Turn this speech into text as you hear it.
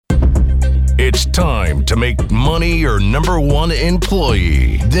It's time to make money your number one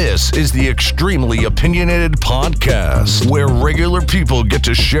employee. This is the Extremely Opinionated Podcast, where regular people get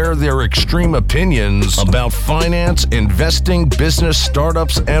to share their extreme opinions about finance, investing, business,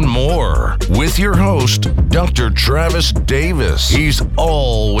 startups, and more. With your host, Dr. Travis Davis. He's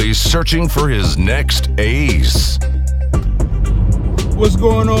always searching for his next ace. What's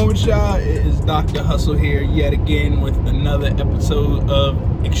going on with y'all? It is Dr. Hustle here yet again with another episode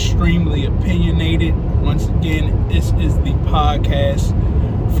of Extremely Opinionated. Once again, this is the podcast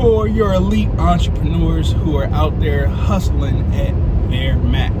for your elite entrepreneurs who are out there hustling at their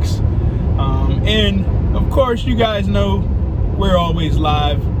max. And of course, you guys know we're always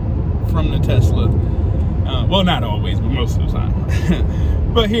live from the Tesla. Well, not always, but most of the time.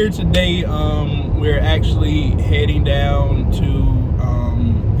 But here today, we're actually heading down to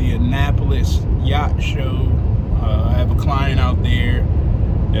the Annapolis Yacht Show. I have a client out there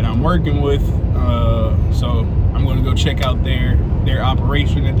that I'm working with, so I'm going to go check out their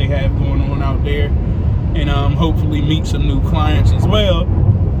operation that they have going on out there, and hopefully meet some new clients as well.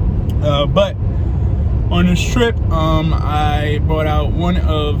 But on this trip, I brought out one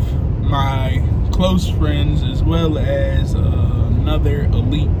of my close friends as well as another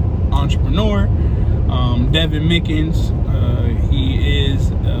elite entrepreneur, Devin Mickens. He is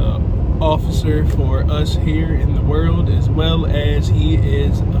an officer for us here in the world, as well as he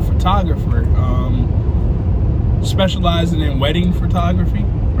is a photographer, specializing in wedding photography,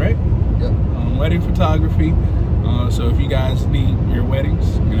 right? Yep. Wedding photography. So if you guys need your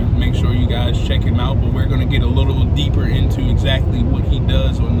weddings, make sure you guys check him out. But we're going to get a little deeper into exactly what he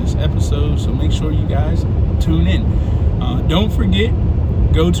does on this episode. So make sure you guys tune in. Don't forget,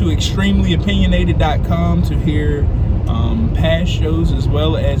 go to extremelyopinionated.com to hear past shows as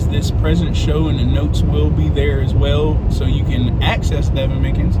well as this present show, and the notes will be there as well, so you can access Devin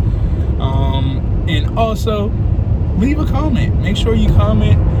Mickens. And also leave a comment. Make sure you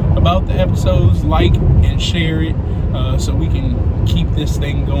comment about the episodes, like and share it, so we can keep this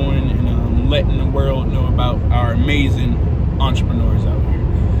thing going and letting the world know about our amazing entrepreneurs out here.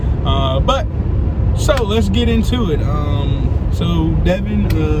 But so let's get into it. So Devin,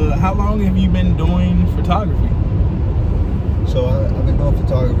 how long have you been doing photography? So I've been doing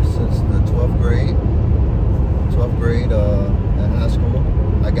photography since the 12th grade. 12th grade at high school.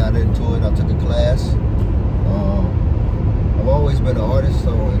 I got into it. I took a class. I've always been an artist.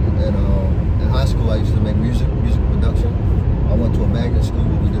 So in high school, I used to make music production. I went to a magnet school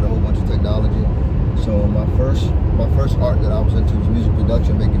where we did a whole bunch of technology. So my first art that I was into was music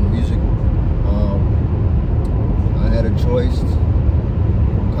production, making music. I had a choice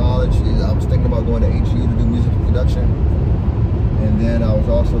from college. I was thinking about going to HU to do music production. And then I was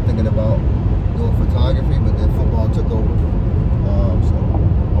also thinking about doing photography, but then football took over. So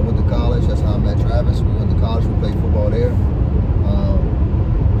I went to college. That's how I met Travis. We went to college. We played football there.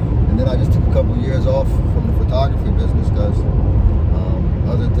 And then I just took a couple years off from the photography business because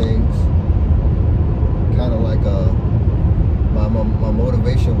other things, kind of like my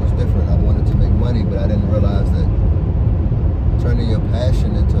motivation was different. I wanted to make money, but I didn't realize that turning your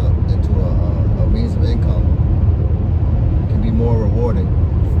passion into a means of income can be more rewarding.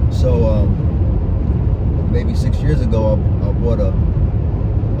 So maybe 6 years ago, I bought a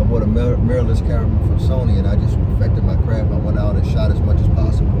mirrorless camera from Sony, and I just perfected my craft. I went out and shot as much as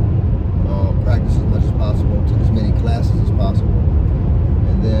possible, practiced as much as possible, took as many classes as possible,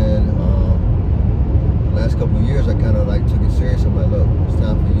 and then the last couple of years I kind of like took it serious. I'm like, look, it's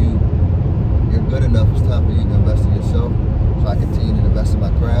time for you. You're good enough. It's time for you to invest in yourself. So I continue to invest in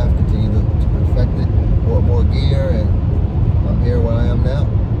my craft, continue to perfect it, more gear, and I'm here where I am now.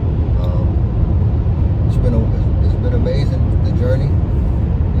 It's been amazing, the journey.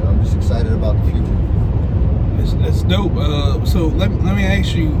 I'm just excited about the future. That's dope. So let me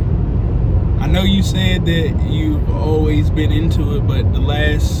ask you. I know you said that you've always been into it, but the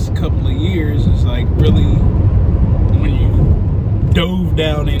last couple of years is like really when you dove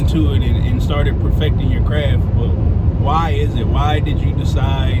down into it and started perfecting your craft. Well, why is it? Why did you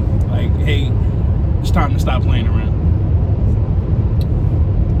decide, like, hey, it's time to stop playing around?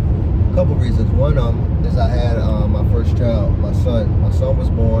 A couple reasons. One is I had my first child, my son. My son was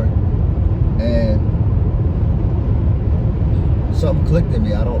born, and something clicked in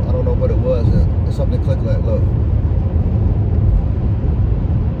me. I don't know what it was. Something clicked like, look,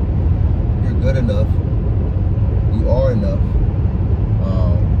 you're good enough. You are enough.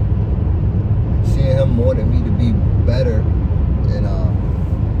 Seeing him wanted me to be better and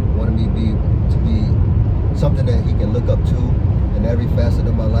wanted me to be something that he can look up to in every facet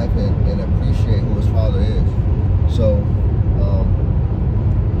of my life and appreciate who his father is. So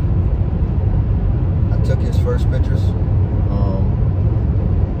first pictures.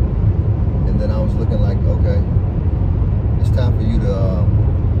 And then I was looking like, okay, it's time for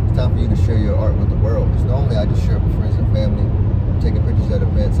you to share your art with the world. Because normally I just share it with friends and family. I'm taking pictures at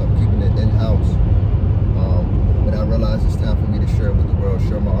events. I'm keeping it in-house. But I realized it's time for me to share it with the world,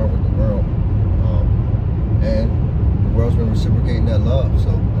 share my art with the world. And the world's been reciprocating that love. So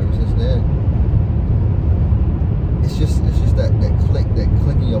ever since then, it's just that click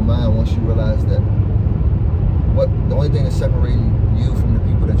in your mind once you realize that the only thing that's separating you from the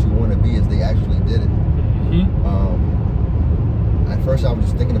people that you want to be is they actually did it. At first I was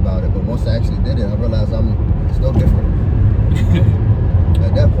just thinking about it, but once I actually did it, I realized it's no different.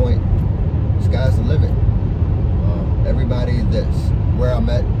 At that point, the sky's the limit. Everybody that's where I'm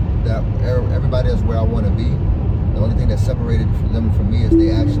at, everybody that's where I want to be. The only thing that separated them from me is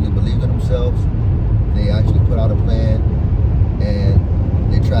they actually believed in themselves. They actually put out a plan, and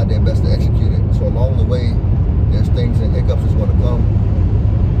they tried their best to execute it. So along the way, there's things and hiccups that's going to come,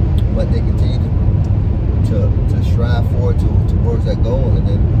 but they continue to strive forward towards that goal, and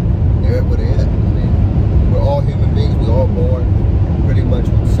then they're at where they're at. I mean, we're all human beings. We're all born pretty much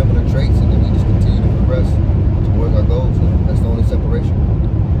with similar traits, and then we just continue to progress towards our goals. And that's the only separation.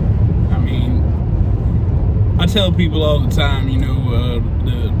 I mean, I tell people all the time,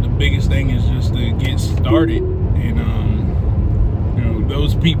 the biggest thing is just to get started, and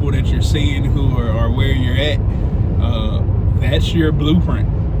those people that you're seeing who are where you're at, that's your blueprint.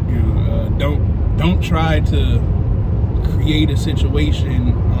 Don't try to create a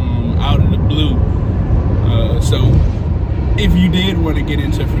situation out of the blue. So if you did want to get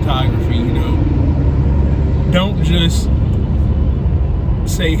into photography, don't just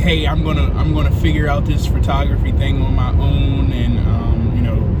say, hey, I'm gonna figure out this photography thing on my own, and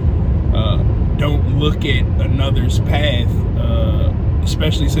don't look at another's path.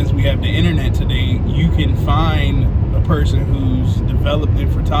 Especially since we have the internet today, you can find a person who's developed in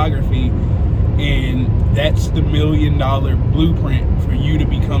photography, and that's the $1 million blueprint for you to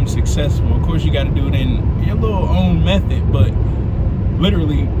become successful. Of course, you got to do it in your little own method, but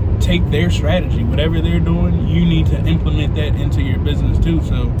literally take their strategy. Whatever they're doing, you need to implement that into your business too.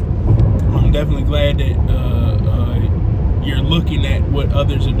 So I'm definitely glad that you're looking at what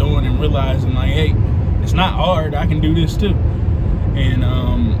others are doing and realizing, like, hey, it's not hard. I can do this too. And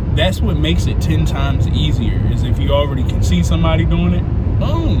that's what makes it 10 times easier, is if you already can see somebody doing it,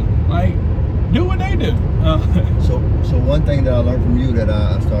 boom, like, do what they do. So one thing that I learned from you that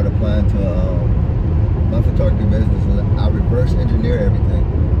I started applying to my photography business is I reverse engineer everything.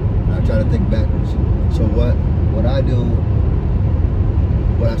 I try to think backwards. So what I do,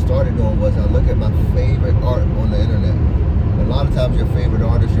 what I started doing was I look at my favorite art on the internet. And a lot of times your favorite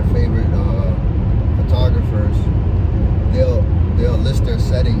artists, your favorite photographers, they'll list their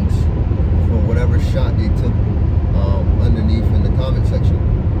settings for whatever shot they took underneath in the comment section.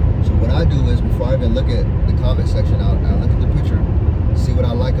 So what I do is, before I even look at the comment section, I look at the picture, see what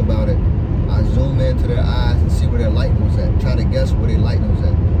I like about it. I zoom into their eyes and see where their lighting was at. Try to guess where their lighting was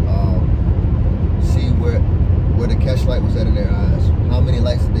at. See where the catch light was at in their eyes. How many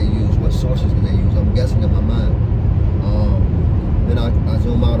lights did they use? What sources did they use? I'm guessing in my mind. Then I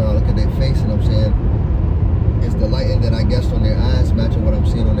zoom out and I look at their face, and I'm saying, is the lighting that I guessed on their eyes matching what I'm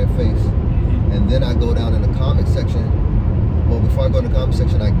seeing on their face? And then I go down in the comment section. Well, before I go in the comment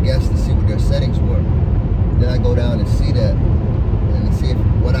section, I guess to see what their settings were. Then I go down and see that, and see if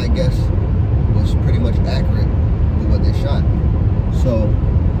what I guessed was pretty much accurate with what they shot. So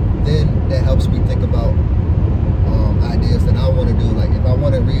then that helps me think about ideas that I want to do. Like, if I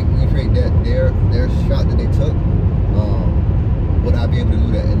want to recreate their shot that they took, would I be able to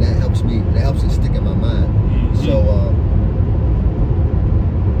do that? And that helps it stick in my mind. So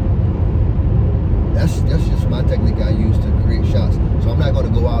that's just my technique I use to create shots. So I'm not going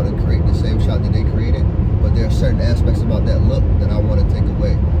to go out and create the same shot that they created, but there are certain aspects about that look that I want to take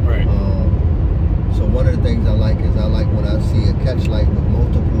away. Right. So one of the things I like when I see a catch light with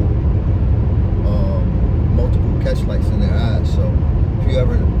multiple catch lights in their eyes. So if you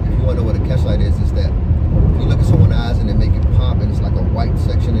want to know what a catch light is that if you look at someone's eyes and they make it pop and it's like a white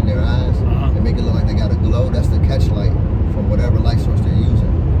section in their eyes, and make it look like they got a glow, that's the catch light from whatever light source they're using.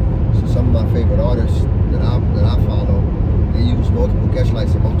 So some of my favorite artists that I follow, they use multiple catch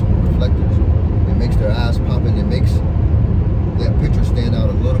lights and multiple reflectors. It makes their eyes pop, and it makes that picture stand out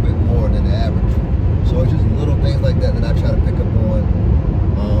a little bit more than the average. So it's just little things like that I try to pick up on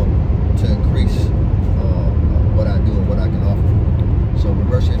to increase what I do and what I can offer. So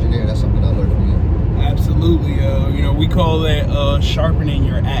reverse engineering, that's something I learned from you. Absolutely. We call that sharpening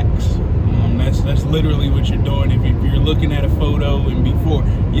your axe. That's literally what you're doing. If you're looking at a photo and before,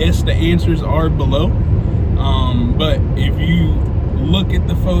 yes, the answers are below, But if you look at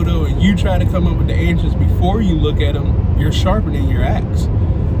the photo and you try to come up with the answers before you look at them, you're sharpening your axe.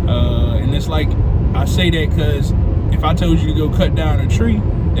 And it's like, I say that because if I told you to go cut down a tree,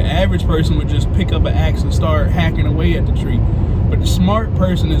 the average person would just pick up an axe and start hacking away at the tree. But the smart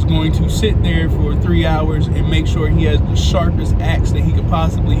person is going to sit there for 3 hours and make sure he has the sharpest axe that he could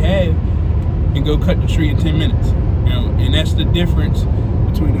possibly have and go cut the tree in 10 minutes. And that's the difference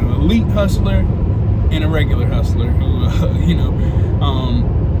between an elite hustler and a regular hustler who,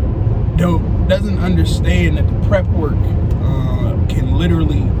 doesn't understand that the prep work can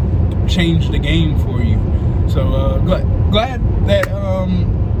literally change the game for you. So glad that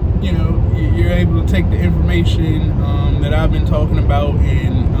you're able to take the information that I've been talking about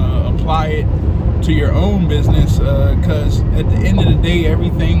and apply it to your own business. Because at the end of the day,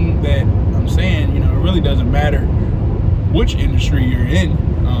 everything that I'm saying, it really doesn't matter which industry you're in.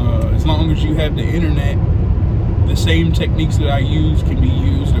 As long as you have the internet, the same techniques that I use can be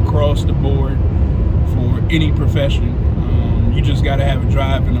used across the board for any profession. You just got to have a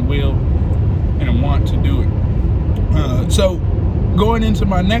drive and a will and a want to do it. So going into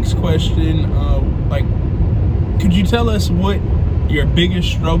my next question, could you tell us what your biggest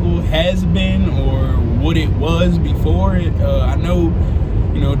struggle has been or what it was before it? I know,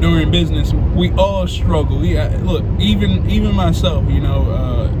 during business, we all struggle. Look, even myself,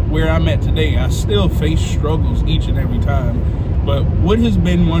 where I'm at today, I still face struggles each and every time. But what has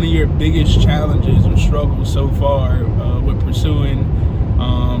been one of your biggest challenges or struggles so far with pursuing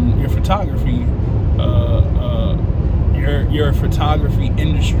your photography, your photography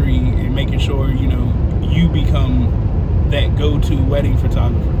industry, and making sure you become that go-to wedding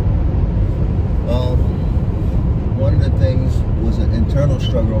photographer? One of the things was an internal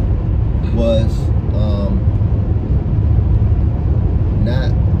struggle was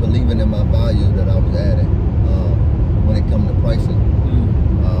not believing in my value that I was adding when it comes to pricing.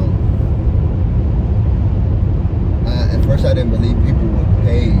 At first I didn't believe people would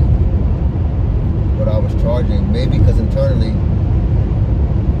pay what I was charging, maybe because internally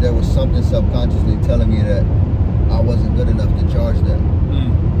there was something subconsciously telling me that I wasn't good enough to charge that.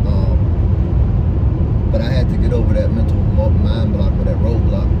 But I had to get over that mental mind block or that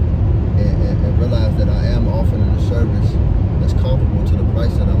roadblock and realize that I am offering a service that's comparable to the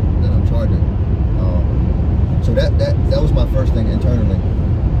price that I'm charging. So that was my first thing internally,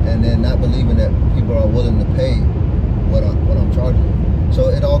 and then not believing that people are willing to pay what I'm charging. So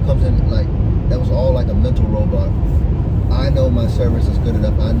it all comes in that was all like a mental roadblock. I know my service is good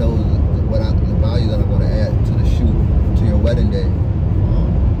enough. I know the value that I'm going to add to the shoot, to your wedding day.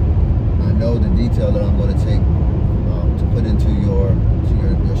 I know the detail that I'm going to take to put into your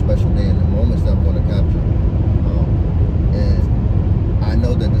special day and the moments that I'm going to capture. And I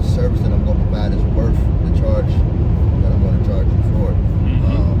know that the service that I'm going to provide is worth the charge that I'm going to charge you for it.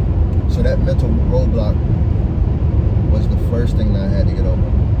 So that mental roadblock was the first thing that I had to get over.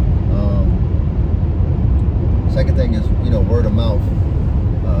 Second thing is, word of mouth.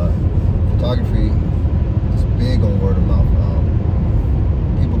 Photography is big on word of mouth.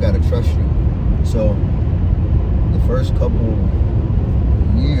 People got to trust you. So the first couple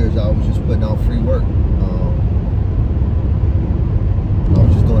years, I was just putting out free work. I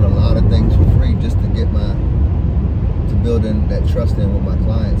was just doing a lot of things for free just to build in that trust in with my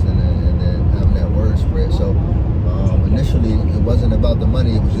clients and then having that word spread. So initially, it wasn't about the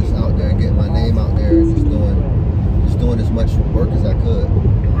money. It was just out there and getting my name out there and just doing as much work as I could.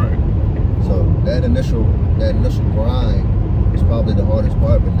 Right. So that initial grind was probably the hardest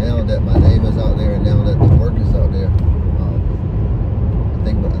part. But now that my name is out there and now that the work is out there, I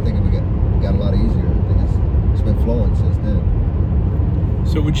think it got a lot easier. I think it's been flowing since then.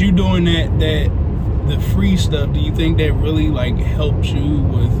 So with you doing the free stuff, do you think that really helped you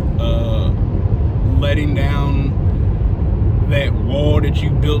with letting down that wall that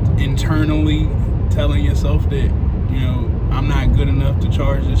you built internally, telling yourself that I'm not good enough to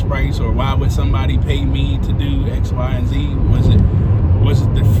charge this price, or why would somebody pay me to do X, Y, and Z? Was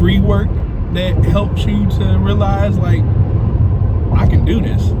it the free work that helped you to realize I can do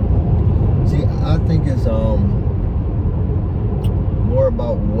this? See, I think it's more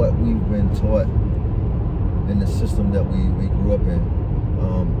about what we've been taught in the system that we grew up in.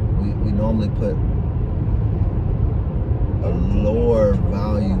 We normally put a lower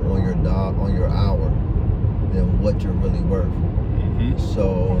value on your hour than what you're really worth. Mm-hmm.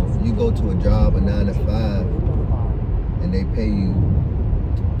 So you go to a job, a 9 to 5, and they pay you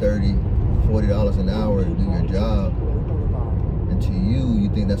 $30, $40 an hour to do your job, and to you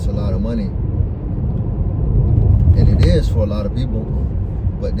think that's a lot of money, and it is for a lot of people.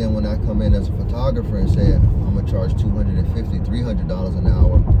 But then when I come in as a photographer and say I'm gonna charge $250, $300 an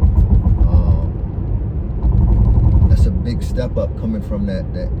hour, that's a big step up coming from that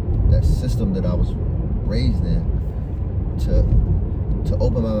system that I was raised in, to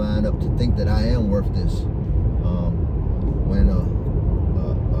open my mind up to think that I am worth this. When a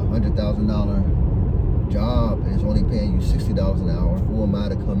 $100,000 job is only paying you $60 an hour, who am I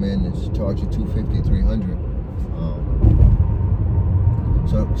to come in and charge you $250, $300?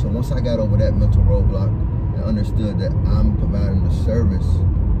 So once I got over that mental roadblock and understood that I'm providing the service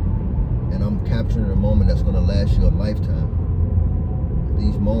and I'm capturing a moment that's going to last you a lifetime,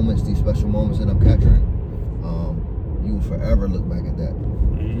 these moments, these special moments that I'm capturing, you will forever look back at that.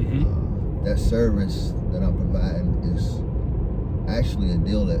 That service that I'm providing is actually a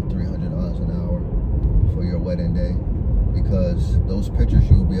deal at $300 an hour for your wedding day, because those pictures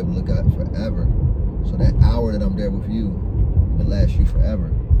you will be able to look at forever. So that hour that I'm there with you will last you forever.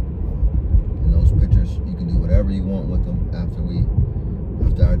 And those pictures, you can do whatever you want with them after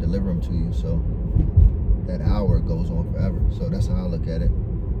I deliver them to you. So that hour goes on forever. So that's how I look at it.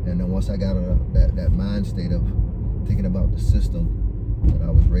 And then once I got that mind state of thinking about the system that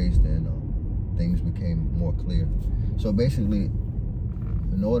I was raised in, things became more clear. So basically,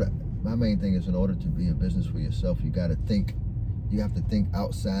 my main thing is, in order to be a business for yourself, you have to think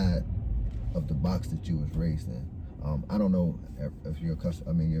outside of the box that you was raised in. I don't know if your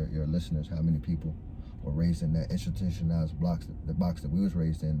listeners, how many people were raised in that institutionalized box, the box that we was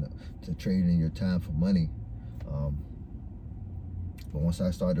raised in, to trade in your time for money. But once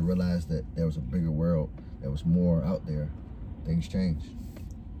I started to realize that there was a bigger world, there was more out there, things changed.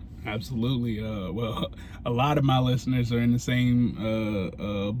 Absolutely. Well, a lot of my listeners are in the same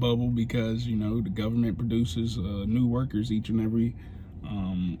bubble, because the government produces new workers each and every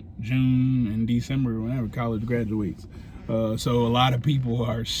June and December, whenever college graduates. So a lot of people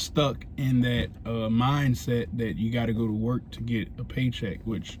are stuck in that mindset that you got to go to work to get a paycheck,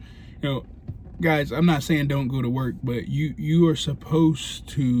 which, guys, I'm not saying don't go to work, but you are supposed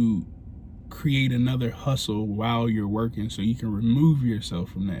to create another hustle while you're working, so you can remove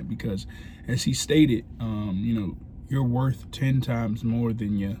yourself from that, because as he stated, you're worth 10 times more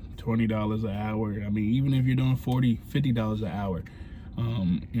than your $20 an hour. I mean, even if you're doing $40, $50 an hour,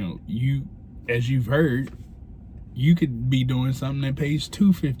 you, as you've heard, you could be doing something that pays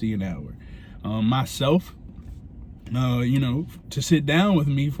 $250 an hour. Myself, to sit down with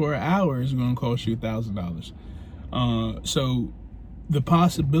me for an hour is going to cost you $1,000. So the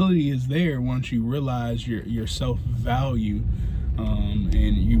possibility is there once you realize your self-value, and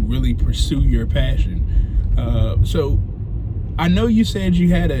you really pursue your passion. So I know you said you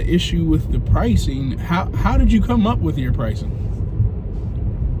had an issue with the pricing. How did you come up with your pricing?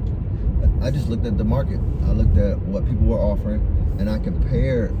 I just looked at the market. I looked at what people were offering, and I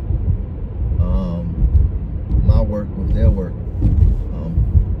compared my work with their work.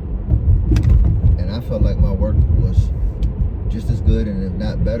 And I felt like my work was just as good, and if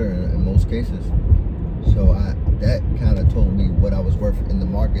not better in most cases. So that kind of told me what I was worth in the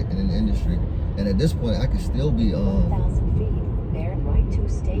market and in the industry. And at this point, I could still be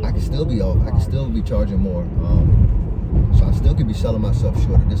I could still be off. I could still be charging more. So I still could be selling myself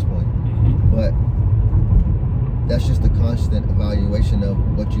short at this point. But that's just the constant evaluation of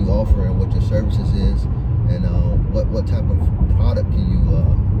what you offer and what your services is, and what type of product can you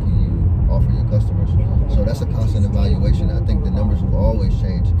offer your customers. So that's a constant evaluation. I think the numbers will always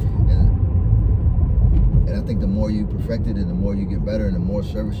change, and I think the more you perfect it, and the more you get better, and the more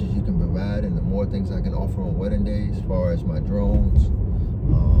services you can provide, and the more things I can offer on wedding days, as far as my drones,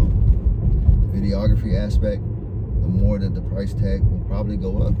 videography aspect, the more that the price tag will probably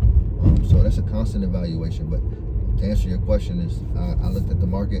go up. So that's a constant evaluation. But to answer your question, is I looked at the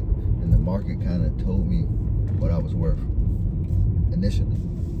market, and the market kind of told me what I was worth initially.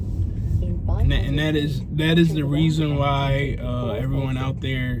 And that is the reason why everyone out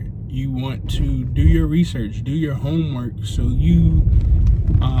there, you want to do your research, do your homework, so you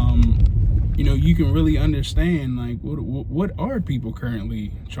you can really understand, like, what are people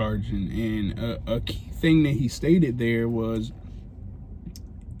currently charging. And a key thing that he stated there was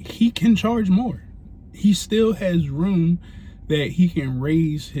he can charge more. He still has room that he can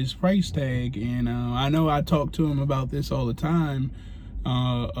raise his price tag. And I know I talk to him about this all the time,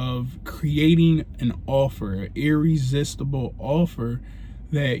 of creating an offer, an irresistible offer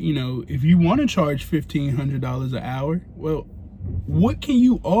that, if you want to charge $1,500 an hour, well, what can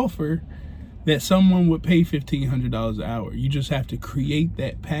you offer that someone would pay $1,500 an hour? You just have to create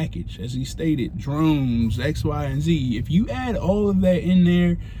that package. As he stated, drones, X, Y, and Z. If you add all of that in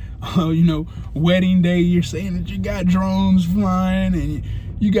there, wedding day, you're saying that you got drones flying, and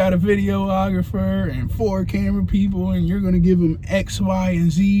you got a videographer and 4 camera people, and you're going to give them X, Y,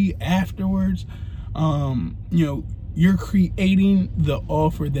 and Z afterwards. You're creating the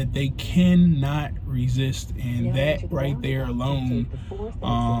offer that they cannot resist, and that right there alone,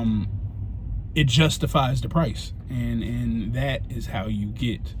 it justifies the price, and that is how you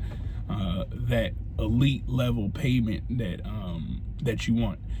get that elite level payment that you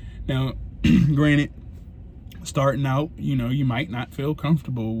want. Now, granted, starting out, you might not feel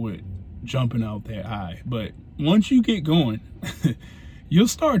comfortable with jumping out that high, but once you get going, you'll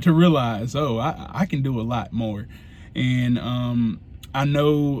start to realize, I can do a lot more. And I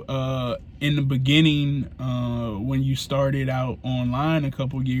know in the beginning, when you started out online a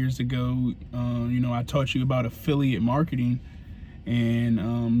couple years ago, I taught you about affiliate marketing,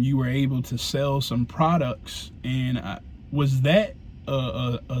 and you were able to sell some products. And was that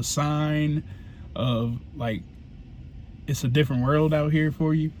a sign of, like, it's a different world out here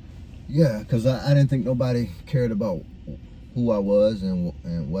for you? Yeah, because I didn't think nobody cared about who I was and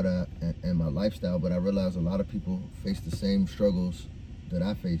what and my lifestyle, but I realized a lot of people face the same struggles that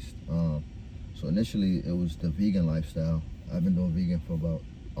I faced. So initially it was the vegan lifestyle. I've been doing vegan for about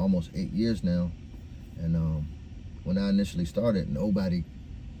almost 8 years now, and when I initially started, nobody,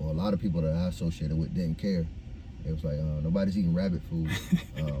 or a lot of people that I associated with, didn't care. It was like, nobody's eating rabbit food.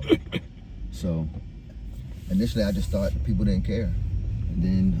 So initially I just thought people didn't care. And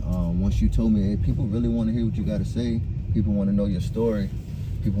then once you told me, hey, people really want to hear what you got to say, people want to know your story,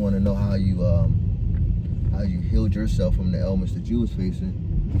 people want to know how you healed yourself from the ailments that you was facing.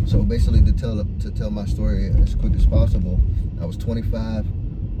 So basically, to tell my story as quick as possible, I was 25.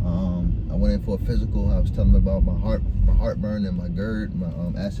 I went in for a physical. I was telling them about my heartburn and my GERD,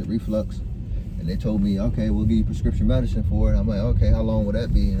 my acid reflux, and they told me, okay, we'll give you prescription medicine for it. I'm like, okay, how long will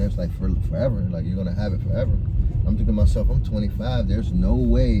that be? And it's like forever. Like, you're gonna have it forever. I'm thinking to myself, I'm 25. There's no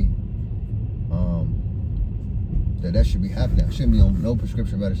way that should be happening. I shouldn't be on no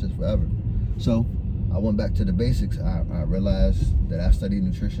prescription medicines forever. So I went back to the basics. I realized that I studied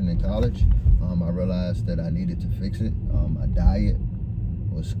nutrition in college. I realized that I needed to fix it. My diet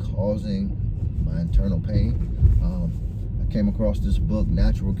was causing my internal pain. I came across this book,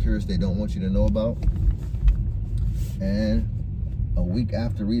 Natural Cures They Don't Want You to Know About. And a week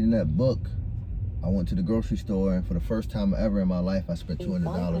after reading that book, I went to the grocery store, and for the first time ever in my life, I spent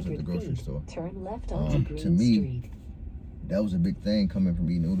 $200 at the grocery store. Turn left onto Green to me, Street. That was a big thing, coming from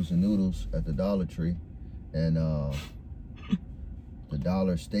eating Oodles and Noodles at the Dollar Tree, and the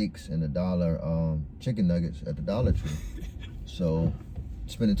dollar steaks and the dollar chicken nuggets at the Dollar Tree. So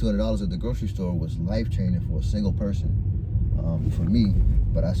spending $200 at the grocery store was life-changing for a single person, for me.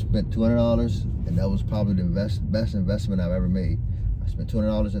 But I spent $200, and that was probably the best investment I've ever made. I spent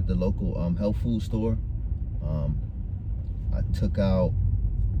 $200 at the local health food store. I took out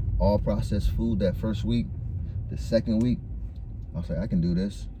all processed food that first week. The second week, I was like, I can do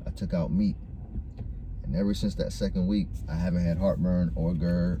this. I took out meat. And ever since that second week, I haven't had heartburn or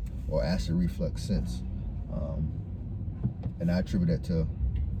GERD or acid reflux since. And I attribute that to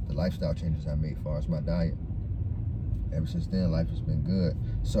the lifestyle changes I made as far as my diet. Ever since then, life has been good.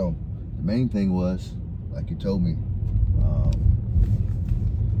 So the main thing was, like you told me,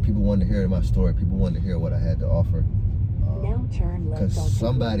 people wanted to hear my story. People wanted to hear what I had to offer. Now turn left onto Because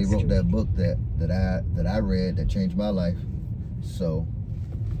somebody Green wrote that Street. book that I read that changed my life. So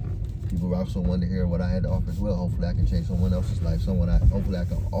people also wanted to hear what I had to offer as well. Hopefully I can change someone else's life. Hopefully I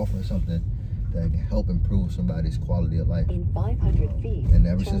can offer something that can help improve somebody's quality of life. In 500 feet, And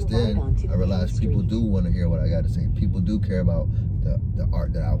ever turn since right then, onto I realized Green people Street. do want to hear what I got to say. People do care about the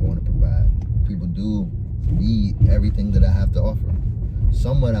art that I want to provide. People do need everything that I have to offer.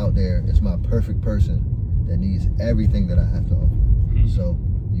 Someone out there is my perfect person that needs everything that I have to offer. So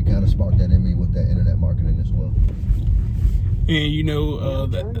you kind of sparked that in me with that internet marketing as well. And Now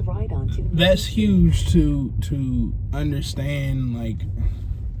turn right onto that's Green Street. huge to understand. Like,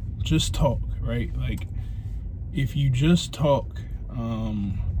 just talk, right? Like, if you just talk,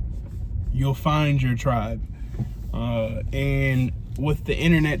 you'll find your tribe. And with the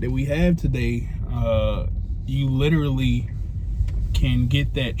internet that we have today, you literally can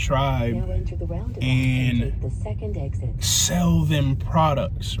get that tribe Now enter the roundabout and and take the second exit. sell them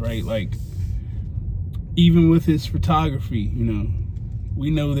products, right? Like, even with his photography, we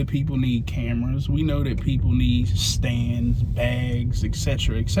know that people need cameras. We know that people need stands, bags,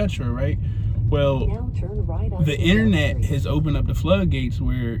 etc., right? Well, Now turn right onto the Green internet Street. has opened up the floodgates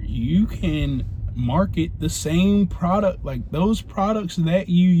where you can market the same product, like those products that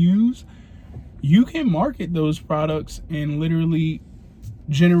you use. You can market those products and literally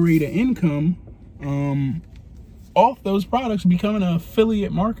generate an income off those products, becoming an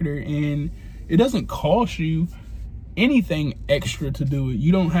affiliate marketer, and it doesn't cost you anything extra to do it.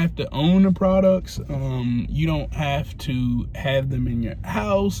 You don't have to own the products. You don't have to have them in your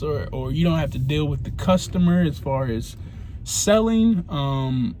house, or you don't have to deal with the customer as far as selling.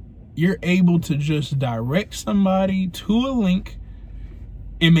 You're able to just direct somebody to a link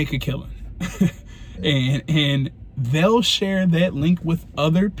and make a killing. and they'll share that link with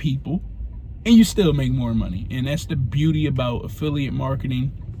other people, and you still make more money. And that's the beauty about affiliate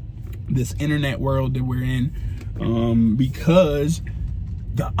marketing, this internet world that we're in, because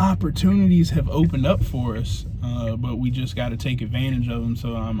the opportunities have opened up for us, but we just got to take advantage of them.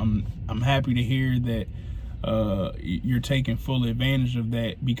 So I'm happy to hear that you're taking full advantage of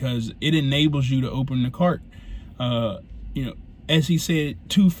that, because it enables you to open the cart. You know, as he said,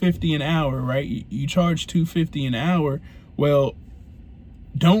 $250 an hour, right? You charge $250 an hour. Well,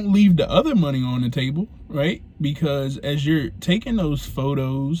 don't leave the other money on the table, right? Because as you're taking those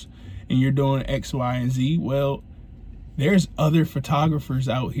photos and you're doing X, Y, and Z, well, there's other photographers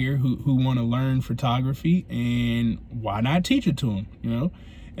out here who want to learn photography, and why not teach it to them, you know?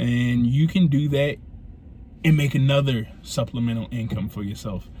 And you can do that and make another supplemental income for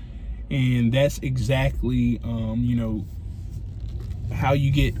yourself. And that's exactly, you know, how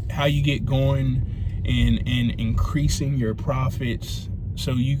you get going and increasing your profits,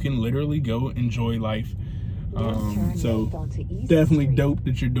 so you can literally go enjoy life. So definitely dope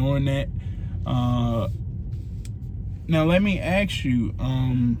that you're doing that. Now let me ask you,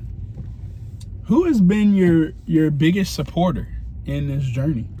 who has been your biggest supporter in this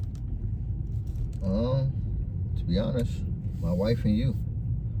journey? To be honest, my wife and you.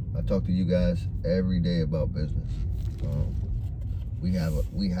 I talk to you guys every day about business. We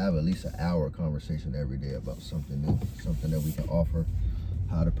have at least an hour conversation every day about something new, something that we can offer,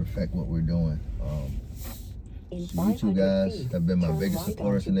 how to perfect what we're doing. So you two guys have been my biggest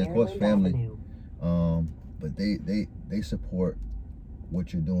supporters, and of course family. But they support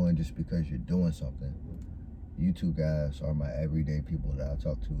what you're doing just because you're doing something. You two guys are my everyday people that I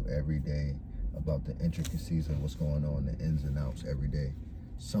talk to every day about the intricacies of what's going on, the ins and outs every day.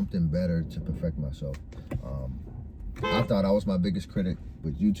 Something better to perfect myself. I thought I was my biggest critic,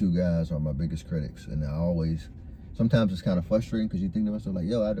 but you two guys are my biggest critics. And sometimes it's kind of frustrating, because you think to myself like,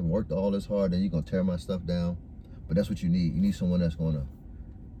 yo, I done worked all this hard, and you're gonna tear my stuff down. But that's what you need. You need someone that's gonna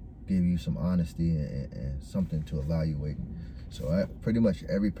give you some honesty and something to evaluate. So pretty much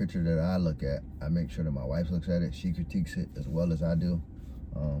every picture that I look at, I make sure that my wife looks at it. She critiques it as well as I do.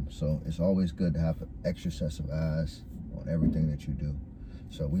 So it's always good to have extra sets of eyes on everything that you do.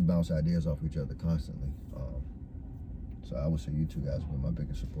 So we bounce ideas off each other constantly. So I would say you two guys have been my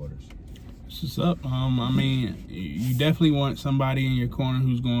biggest supporters. What's up? I mean, you definitely want somebody in your corner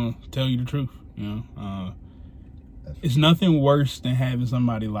who's going to tell you the truth, you know? It's nothing worse than having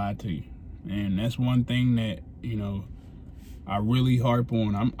somebody lie to you. And that's one thing that, you know, I really harp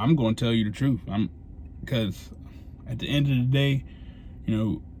on. I'm going to tell you the truth. Because at the end of the day, you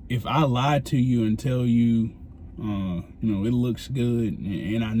know, if I lie to you and tell you, you know, it looks good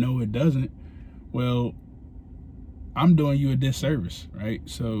and I know it doesn't, well, I'm doing you a disservice, right?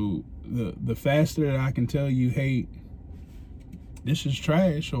 So the faster that I can tell you, hey, this is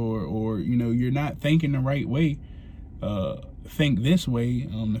trash, or you know, you're not thinking the right way, think this way,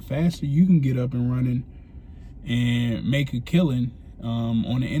 the faster you can get up and running and make a killing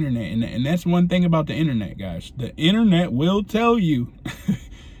on the internet. And that's one thing about the internet, guys. The internet will tell you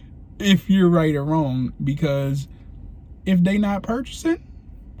if you're right or wrong, because if they not purchasing,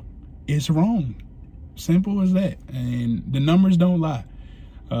 it's wrong. Simple as that. And the numbers don't lie.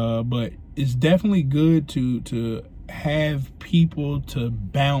 But it's definitely good to have people to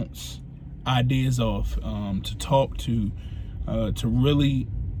bounce ideas off, to talk to really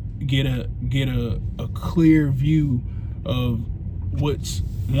get a clear view of what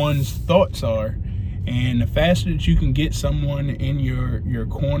one's thoughts are. And the faster that you can get someone in your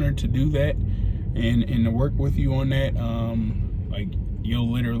corner to do that and to work with you on that, like,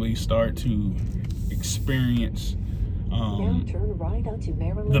 you'll literally start to experience Now turn right onto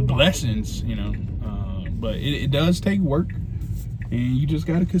Maryland the blessings, you know. But it does take work, and you just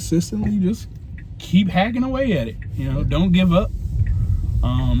got to consistently just keep hacking away at it, you know. Don't give up.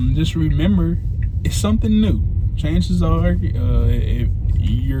 Just remember, it's something new. Chances are if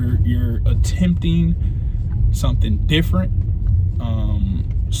you're attempting something different,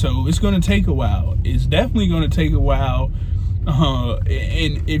 so it's going to take a while. It's definitely going to take a while.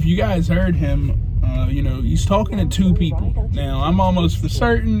 And if you guys heard him, you know, he's talking to two people. Now, I'm almost for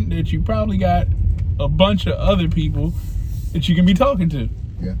certain that you probably got a bunch of other people that you can be talking to.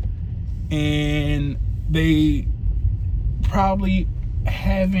 Yeah. And they probably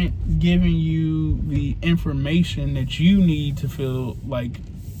haven't given you the information that you need to feel like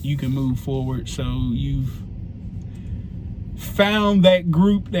you can move forward. So you've found that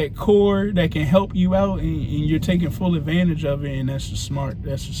group, that core that can help you out, and you're taking full advantage of it, and that's a smart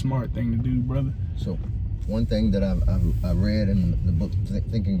thing to do, brother. So one thing that I read in the book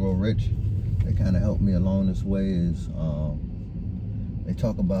Think and Grow Rich that kind of helped me along this way is they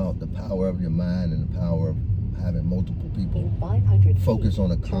talk about the power of your mind and the power of having multiple people focus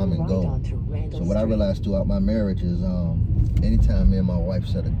on a common goal. So what I realized throughout my marriage is anytime me and my wife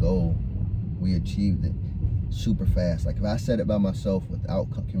set a goal, we achieved it super fast. Like if I set it by myself without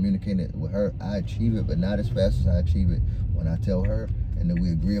communicating it with her, I achieve it, but not as fast as I achieve it when I tell her, and then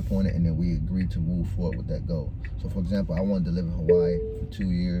we agree upon it, and then we agree to move forward with that goal. So for example, I wanted to live in Hawaii for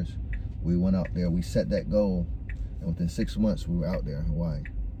 2 years. We went out there, we set that goal, and within 6 months we were out there in Hawaii.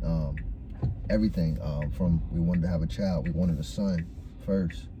 Everything from we wanted to have a child, we wanted a son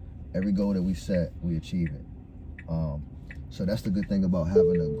first. Every goal that we set, we achieve it. So that's the good thing about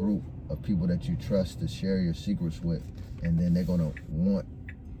having a group of people that you trust to share your secrets with, and then they're gonna want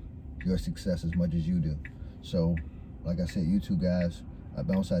your success as much as you do. So like I said, you two guys, I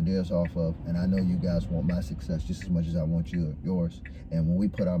bounce ideas off of, and I know you guys want my success just as much as I want yours. And when we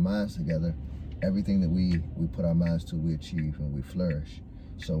put our minds together, everything that we put our minds to, we achieve and we flourish.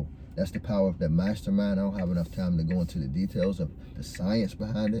 So that's the power of that mastermind. I don't have enough time to go into the details of the science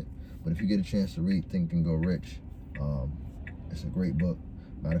behind it, but if you get a chance to read Think and Grow Rich, it's a great book.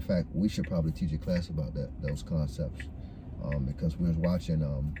 Matter of fact, we should probably teach a class about those concepts, because we was watching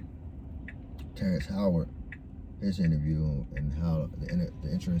Terrence Howard, his interview, and how the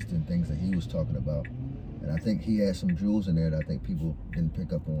interesting things that he was talking about, and I think he had some jewels in there that I think people didn't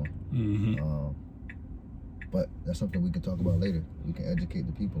pick up on. Mm-hmm. But that's something we can talk about later. We can educate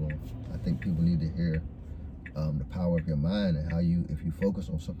the people on. I think people need to hear the power of your mind, and how if you focus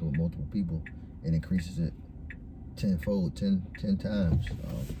on something with multiple people, it increases it tenfold, 10 times.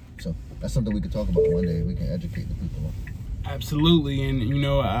 So that's something we could talk about one day. We can educate the people on. Absolutely. And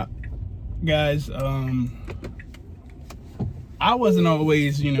guys, I wasn't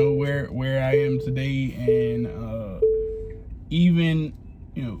always, where I am today, and even,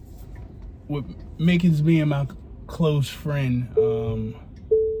 with Mickens being my close friend,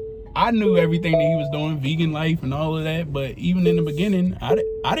 I knew everything that he was doing, vegan life and all of that, but even in the beginning, I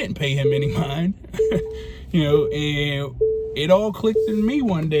didn't pay him any mind. And it all clicked in me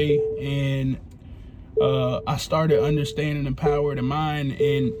one day, and I started understanding the power of the mind,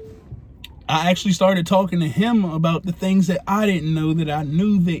 and I actually started talking to him about the things that I didn't know that I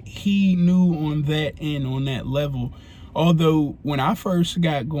knew that he knew on that end, on that level. Although when I first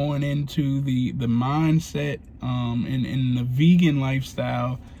got going into the mindset and the vegan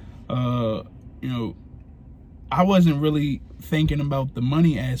lifestyle, I wasn't really thinking about the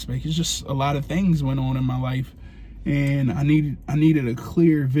money aspect. It's just a lot of things went on in my life, and I needed a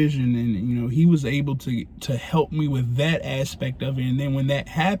clear vision, and he was able to help me with that aspect of it. And then when that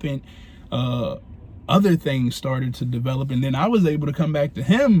happened, other things started to develop, and then I was able to come back to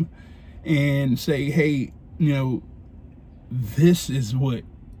him and say, hey, this is what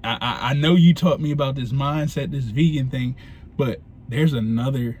I know you taught me about, this mindset, this vegan thing, but there's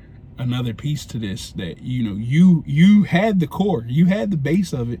another piece to this that you had the core, you had the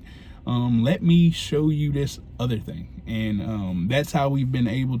base of it. Let me show you this other thing, and that's how we've been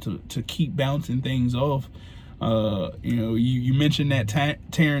able to keep bouncing things off. You mentioned that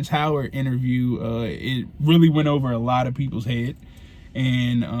Terrence Howard interview. It really went over a lot of people's head,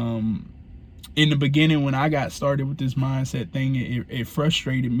 and in the beginning, when I got started with this mindset thing, it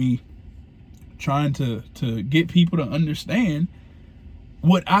frustrated me trying to get people to understand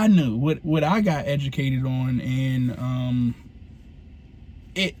what I knew, what I got educated on, and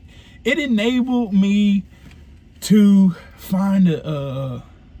it enabled me to find a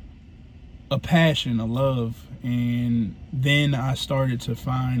passion, a love, and then I started to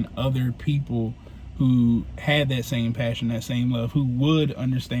find other people who had that same passion, that same love, who would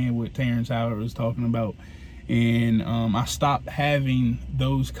understand what Terrence Howard was talking about. And I stopped having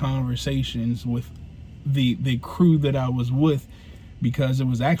those conversations with the crew that I was with, because it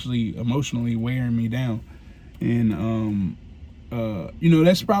was actually emotionally wearing me down. And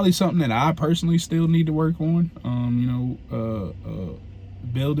that's probably something that I personally still need to work on.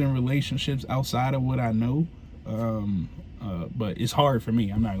 Building relationships outside of what I know. But it's hard for me.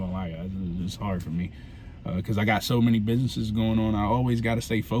 I'm not gonna lie, guys. It's hard for me because I got so many businesses going on. I always got to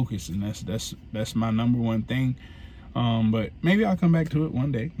stay focused, and that's my number one thing. But maybe I'll come back to it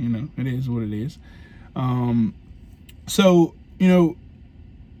one day. It is what it is. So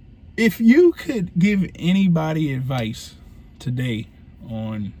if you could give anybody advice today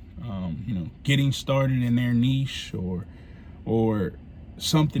on getting started in their niche or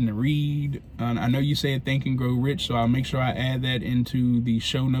something to read. I know you said Think and Grow Rich, so I'll make sure I add that into the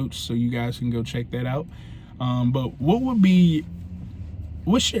show notes so you guys can go check that out. But what's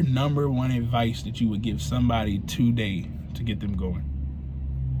your number one advice that you would give somebody today to get them going?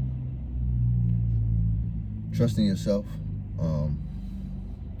 Trust in yourself.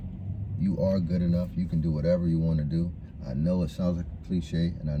 You are good enough. You can do whatever you want to do. I know it sounds like a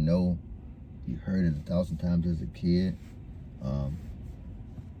cliche, and I know you heard it 1,000 times as a kid.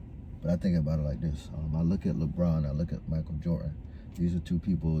 But I think about it like this. I look at LeBron, I look at Michael Jordan. These are two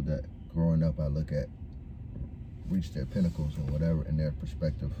people that growing up I look at reach their pinnacles or whatever in their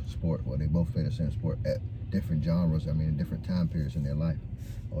respective sport, or they both play the same sport at different genres, in different time periods in their life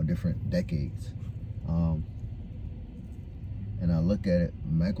or different decades. And I look at it,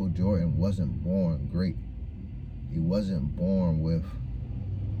 Michael Jordan wasn't born great. He wasn't born with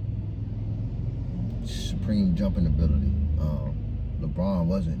supreme jumping ability. LeBron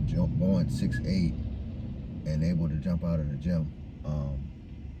wasn't born 6'8" and able to jump out of the gym.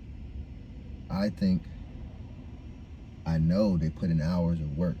 I know they put in hours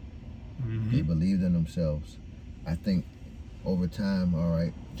of work. Mm-hmm. They believed in themselves. I think over time, all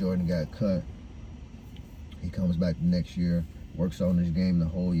right, Jordan got cut. He comes back the next year, works on his game the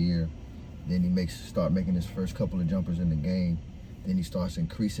whole year. Then he start making his first couple of jumpers in the game. Then he starts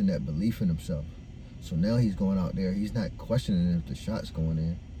increasing that belief in himself. So now he's going out there. He's not questioning if the shot's going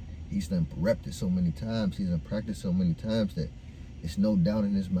in. He's done repped it so many times. He's done practiced so many times that it's no doubt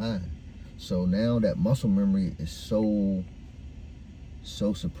in his mind. So now that muscle memory is so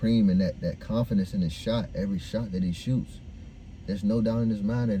supreme, and that confidence in his shot, every shot that he shoots, there's no doubt in his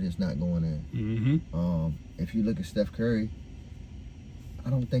mind that it's not going in. Mm-hmm. If you look at Steph Curry,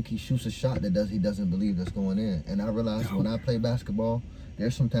 I don't think he shoots a shot that he doesn't believe that's going in. And I realize when I play basketball,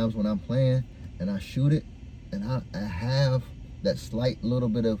 there's some times when I'm playing and I shoot it and I have that slight little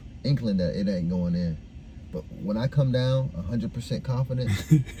bit of inkling that it ain't going in. But when I come down 100% confident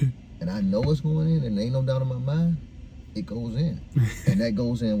and I know it's going in and there ain't no doubt in my mind, it goes in. And that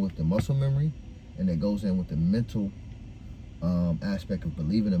goes in with the muscle memory, and that goes in with the mental aspect of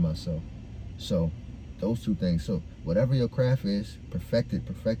believing in myself. So those two things. So whatever your craft is, perfect it.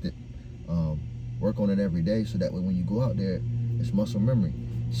 Work on it every day, so that way when you go out there, it's muscle memory.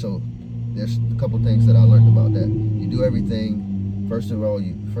 So there's a couple things that I learned about that. You do everything. First of all,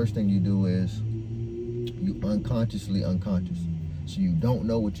 first thing you do is you unconsciously unconscious. So you don't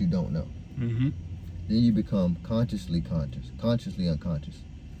know what you don't know. Mm-hmm. Then you become consciously conscious, consciously unconscious.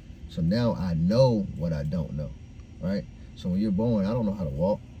 So now I know what I don't know, right? So when you're born, I don't know how to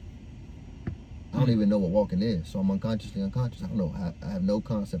walk. I don't even know what walking is. So I'm unconsciously unconscious. I don't know. I have no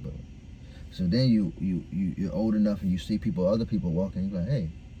concept of it. So then you're old enough and you see other people walking. You're like,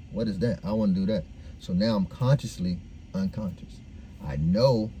 hey, what is that? I want to do that. So now I'm consciously unconscious. I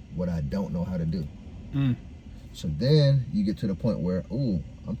know what I don't know how to do. Mm. So then you get to the point where,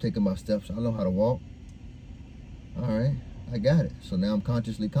 I'm taking my steps. I know how to walk. All right, I got it. So now I'm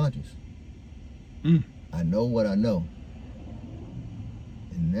consciously conscious. Mm. I know what I know.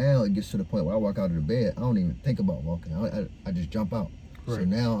 And now it gets to the point where I walk out of the bed, I don't even think about walking. I just jump out. Right. So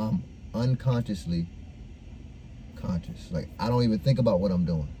now I'm unconsciously conscious. Like, I don't even think about what I'm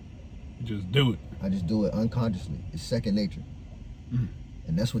doing. You just do it. I just do it unconsciously. It's second nature. Mm.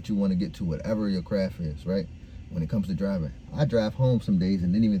 And that's what you want to get to, whatever your craft is, right? When it comes to driving. I drive home some days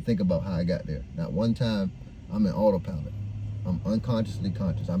and didn't even think about how I got there. Not one time I'm in autopilot. I'm unconsciously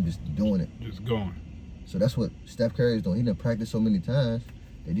conscious. I'm just doing it. Just going. So that's what Steph Curry is doing. He done practiced so many times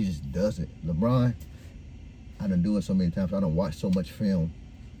that he just does it. LeBron, I done do it so many times. I done watch so much film.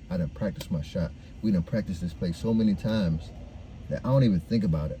 I done practice my shot. We done practice this play so many times that I don't even think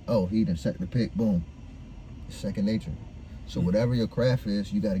about it. Oh, he done set the pick, boom. It's second nature. So whatever your craft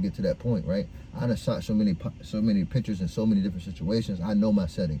is, you got to get to that point, right? I done shot so many pictures in so many different situations. I know my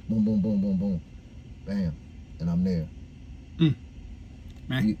settings. Boom, boom, boom, boom, boom. Bam. And I'm there. Mm.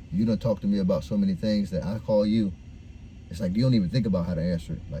 Man. You done talk to me about so many things that I call you. It's like you don't even think about how to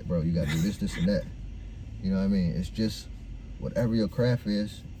answer it. Like, bro, you got to do this, and that. You know what I mean? It's just whatever your craft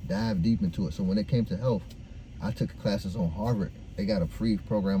is, dive deep into it. So when it came to health, I took classes on Harvard. They got a free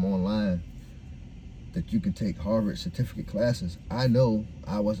program online that you can take Harvard certificate classes. I know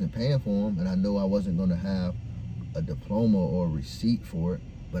I wasn't paying for them, and I know I wasn't going to have a diploma or a receipt for it,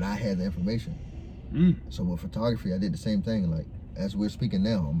 but I had the information. Mm. So with photography, I did the same thing. Like, as we're speaking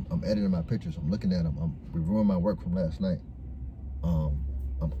now, I'm editing my pictures. I'm looking at them. I'm reviewing my work from last night.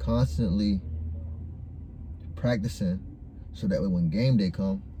 I'm constantly practicing so that way when game day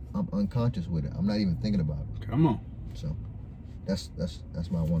come, I'm unconscious with it. I'm not even thinking about it. Come on. So that's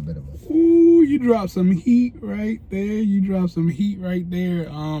my one bit of it. Ooh, you dropped some heat right there.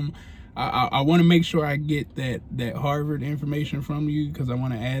 I want to make sure I get that Harvard information from you because I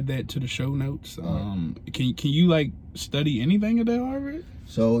want to add that to the show notes. Can you like study anything at that Harvard?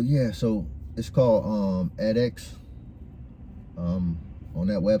 So it's called edX. On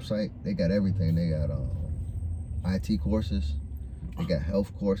that website, they got everything. They got IT courses, they got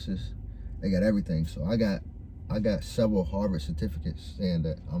health courses, they got everything. So I got several Harvard certificates saying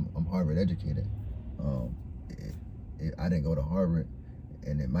that I'm Harvard educated. I didn't go to Harvard,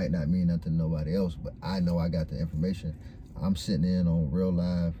 and it might not mean nothing to nobody else, but I know I got the information. I'm sitting in on real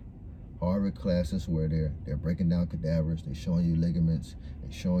live Harvard classes where they're breaking down cadavers, they're showing you ligaments,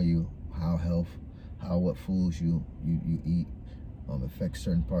 they're showing you how what foods you eat affects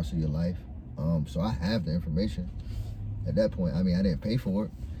certain parts of your life. So I have the information. At that point, I mean, I didn't pay for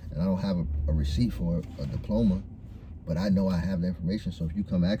it, and I don't have a receipt for it, a diploma, but I know I have the information. So if you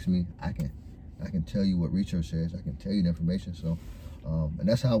come ask me, I can tell you what research says. I can tell you the information. So, and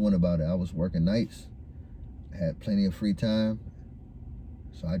that's how I went about it. I was working nights, I had plenty of free time,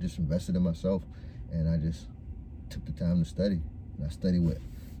 so I just invested in myself, and I just took the time to study. And I studied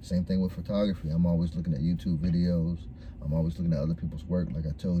same thing with photography. I'm always looking at YouTube videos. I'm always looking at other people's work. Like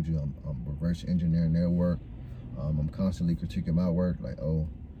I told you, I'm reverse engineering their work. I'm constantly critiquing my work. Like,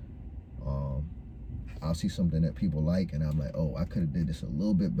 I'll see something that people like, and I'm like, I could have did this a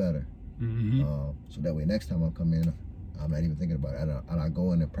little bit better. So that way, next time I come in, I'm not even thinking about it. And I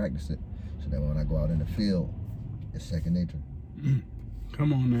go in and practice it, so that when I go out in the field, it's second nature.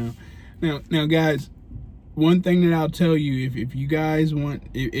 Come on now, guys. One thing that I'll tell you, if you guys want,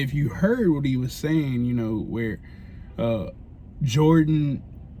 if you heard what he was saying, you know, where Jordan,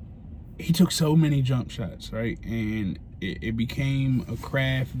 he took so many jump shots, right? And it became a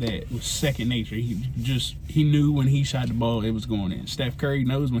craft that was second nature. He knew when he shot the ball, it was going in. Steph Curry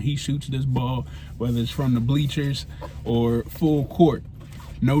knows when he shoots this ball, whether it's from the bleachers or full court,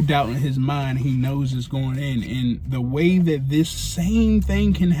 no doubt in his mind, he knows it's going in. And the way that this same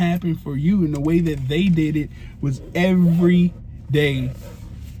thing can happen for you, and the way that they did it, was every day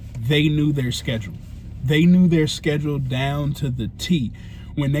they knew their schedule. They knew their schedule down to the T.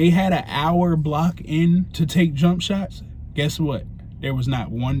 When they had an hour block in to take jump shots, guess what? There was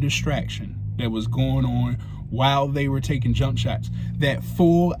not one distraction that was going on while they were taking jump shots. That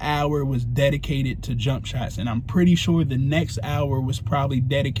full hour was dedicated to jump shots, and I'm pretty sure the next hour was probably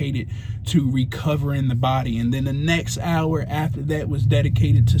dedicated to recovering the body, and then the next hour after that was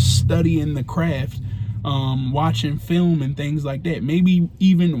dedicated to studying the craft, watching film and things like that, maybe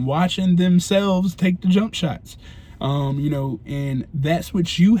even watching themselves take the jump shots. And that's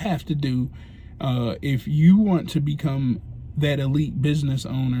what you have to do if you want to become that elite business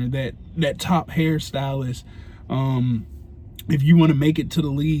owner, that top hairstylist. If you want to make it to the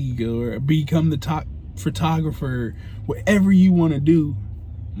league or become the top photographer, whatever you want to do,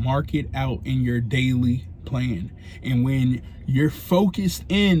 mark it out in your daily plan. And when you're focused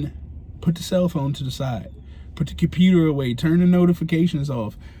in, put the cell phone to the side, put the computer away, turn the notifications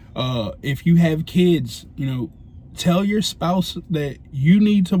off. If you have kids, tell your spouse that you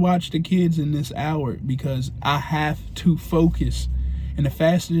need to watch the kids in this hour because I have to focus. And the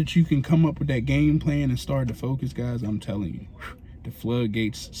faster that you can come up with that game plan and start to focus, guys, I'm telling you, the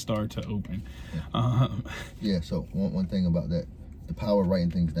floodgates start to open. So one thing about that, the power of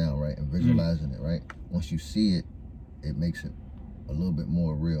writing things down, right, and visualizing it, right? Once you see it, it makes it a little bit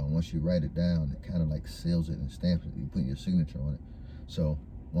more real. And once you write it down, it kind of like seals it and stamps it. You put your signature on it. So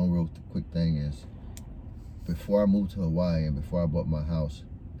one real quick thing is, before I moved to Hawaii and before I bought my house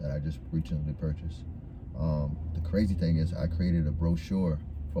that I just recently purchased, the crazy thing is I created a brochure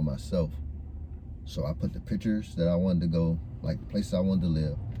for myself. So I put the pictures that I wanted to go, like the places I wanted to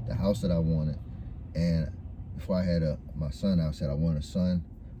live, the house that I wanted, and before I had my son, I said I want a son,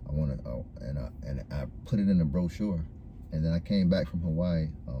 and I put it in the brochure. And then I came back from Hawaii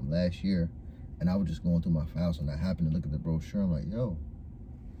last year, and I was just going through my files, and I happened to look at the brochure. I'm like, yo,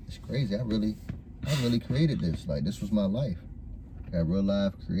 it's crazy. I really created this. Like, this was my life. I real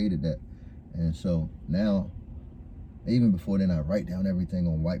life created that. And so now, even before then, I write down everything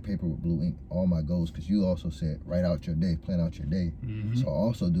on white paper with blue ink, all my goals, because you also said write out your day, plan out your day. So I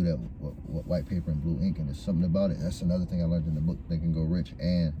also do that with white paper and blue ink, and there's something about it. That's another thing I learned in the book, Think and Grow Rich,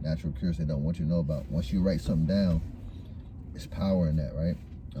 and Natural Cures They Don't Want You to Know About. Once you write something down, it's power in that, right?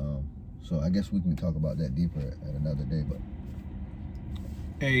 So I guess we can talk about that deeper at another day. But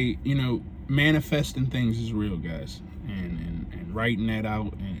hey, manifesting things is real, guys, and writing that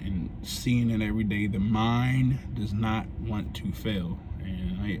out and seeing it every day. The mind does not want to fail,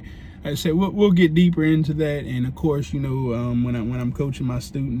 and Like I said, we'll get deeper into that, and of course, you know, when I'm coaching my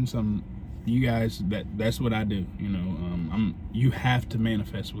students, you guys, that's what I do. You know, you have to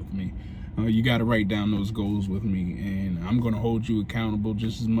manifest with me. You got to write down those goals with me, and I'm going to hold you accountable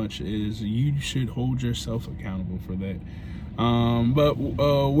just as much as you should hold yourself accountable for that. But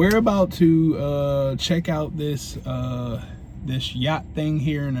we're about to check out this yacht thing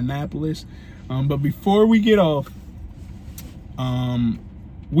here in Annapolis. But before we get off,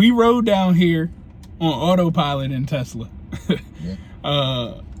 we rode down here on autopilot in Tesla. Yeah.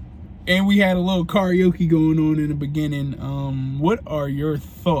 And we had a little karaoke going on in the beginning. What are your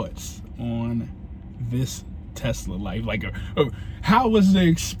thoughts on this Tesla life? Like, how was the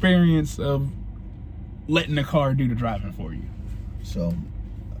experience of letting the car do the driving for you? So,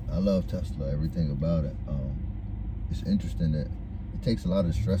 I love Tesla, everything about it. It's interesting that it takes a lot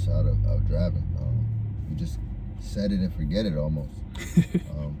of stress out of driving. You just set it and forget it almost.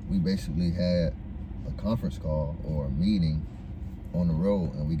 We basically had a conference call or a meeting on the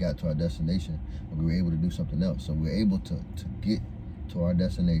road, and we got to our destination, and we were able to do something else. So we were able to get to our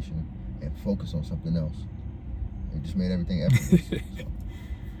destination and focus on something else. It just made everything effortless. So.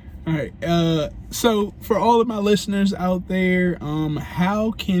 All right. So for all of my listeners out there,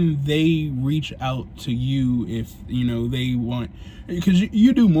 how can they reach out to you if, you know, they want, because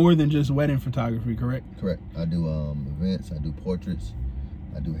you do more than just wedding photography, correct? Correct. I do events, I do portraits,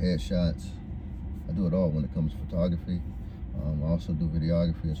 I do headshots, I do it all when it comes to photography. I also do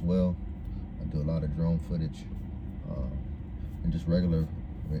videography as well. I do a lot of drone footage and just regular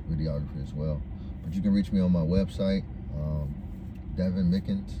videography as well. But you can reach me on my website, Devin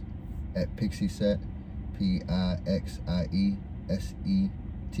Mickens at Pixieset,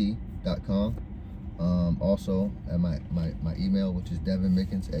 PIXIESET.com. Also at my email, which is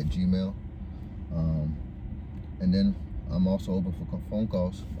devinmickens@gmail. And then I'm also open for phone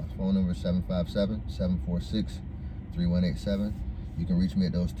calls. My phone number is 757-746-3187. You can reach me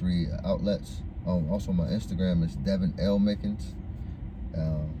at those three outlets. Also, my Instagram is Devin L. Mickens.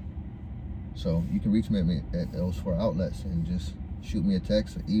 So you can reach me at those 4 outlets and just shoot me a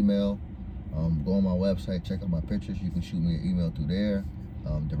text or email. Go on my website, check out my pictures. You can shoot me an email through there.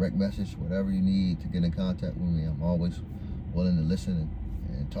 Direct message, whatever you need to get in contact with me. I'm always willing to listen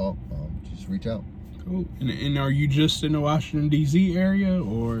and talk. Just reach out. Cool. And are you just in the Washington, D.C. area,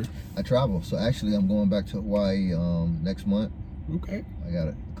 or? I travel. So actually, I'm going back to Hawaii next month. Okay. I got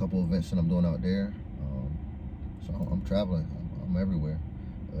a couple events that I'm doing out there. So I'm traveling. I'm everywhere.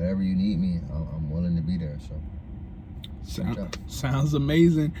 Wherever you need me, I'm willing to be there. So sounds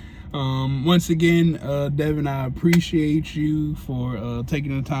amazing. Once again, Devin, I appreciate you for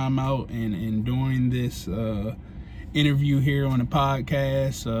taking the time out and doing this interview here on the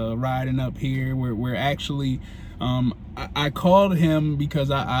podcast, riding up here. We're actually, I called him because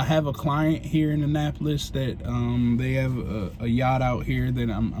I have a client here in Annapolis that they have a yacht out here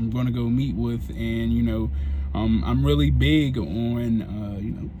that I'm going to go meet with, and you know, I'm really big on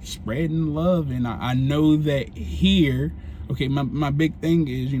you know, spreading love, and I know that here. Okay, my big thing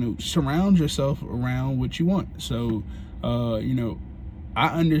is, you know, surround yourself around what you want. So, you know, I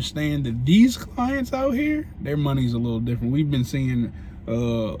understand that these clients out here, their money's a little different. We've been seeing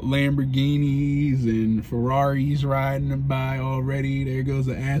Lamborghinis and Ferraris riding by already. There goes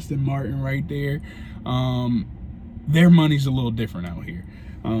an Aston Martin right there. Their money's a little different out here.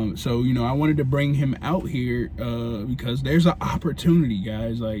 So, you know, I wanted to bring him out here because there's an opportunity,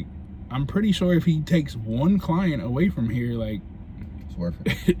 guys. Like, I'm pretty sure if he takes one client away from here, like, it's worth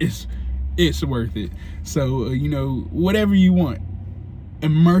it. it's worth it. So, you know, whatever you want,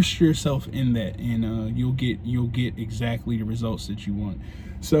 immerse yourself in that, and you'll get exactly the results that you want.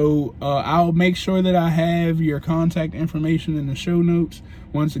 So I'll make sure that I have your contact information in the show notes.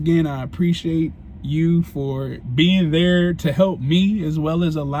 Once again, I appreciate you for being there to help me, as well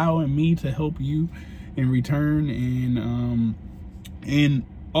as allowing me to help you in return, and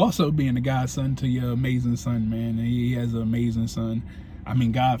also being a godson to your amazing son, man. And he has an amazing son. I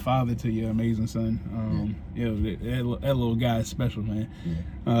mean, godfather to your amazing son. You know, that little guy is special, man.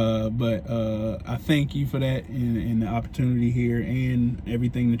 Yeah. But I thank you for that, and the opportunity here and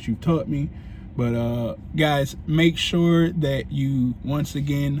everything that you've taught me. But guys, make sure that you once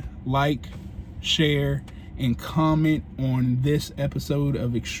again like, share, and comment on this episode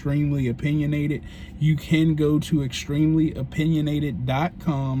of Extremely Opinionated. You can go to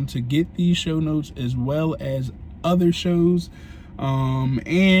extremelyopinionated.com to get these show notes as well as other shows.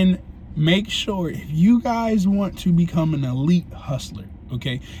 And make sure, if you guys want to become an elite hustler,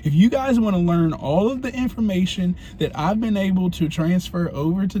 okay, if you guys want to learn all of the information that I've been able to transfer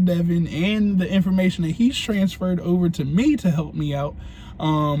over to Devin, and the information that he's transferred over to me to help me out,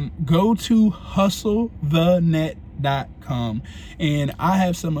 go to hustlethenet.com, and I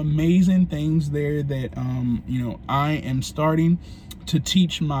have some amazing things there that I am starting to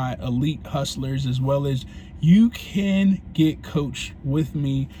teach my elite hustlers, as well as you can get coached with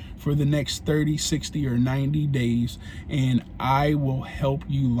me for the next 30, 60, or 90 days, and I will help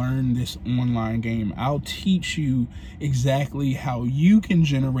you learn this online game. I'll teach you exactly how you can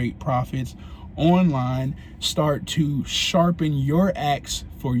generate profits online, start to sharpen your axe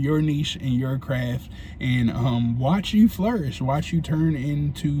for your niche and your craft, and watch you flourish, watch you turn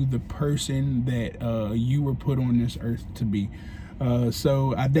into the person that you were put on this earth to be.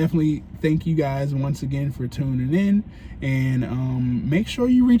 So I definitely thank you guys once again for tuning in, and make sure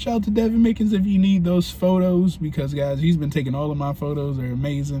you reach out to Devin Mickens if you need those photos, because guys, he's been taking all of my photos. They're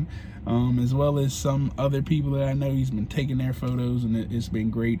amazing, as well as some other people that I know. He's been taking their photos, and it's been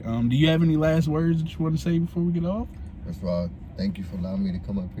great. Do you have any last words that you want to say before we get off? First of all, thank you for allowing me to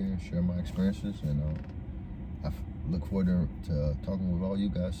come up here and share my experiences, and I look forward to talking with all you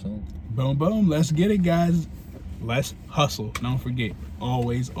guys soon. Boom, boom. Let's get it, guys. Let's hustle. Don't forget,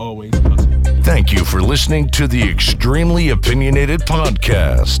 always hustle. Thank you for listening to the Extremely Opinionated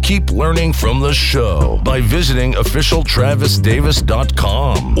Podcast. Keep learning from the show by visiting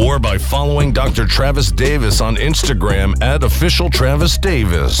officialtravisdavis.com or by following Dr. Travis Davis on Instagram at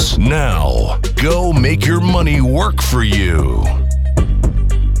officialtravisdavis. Now, go make your money work for you.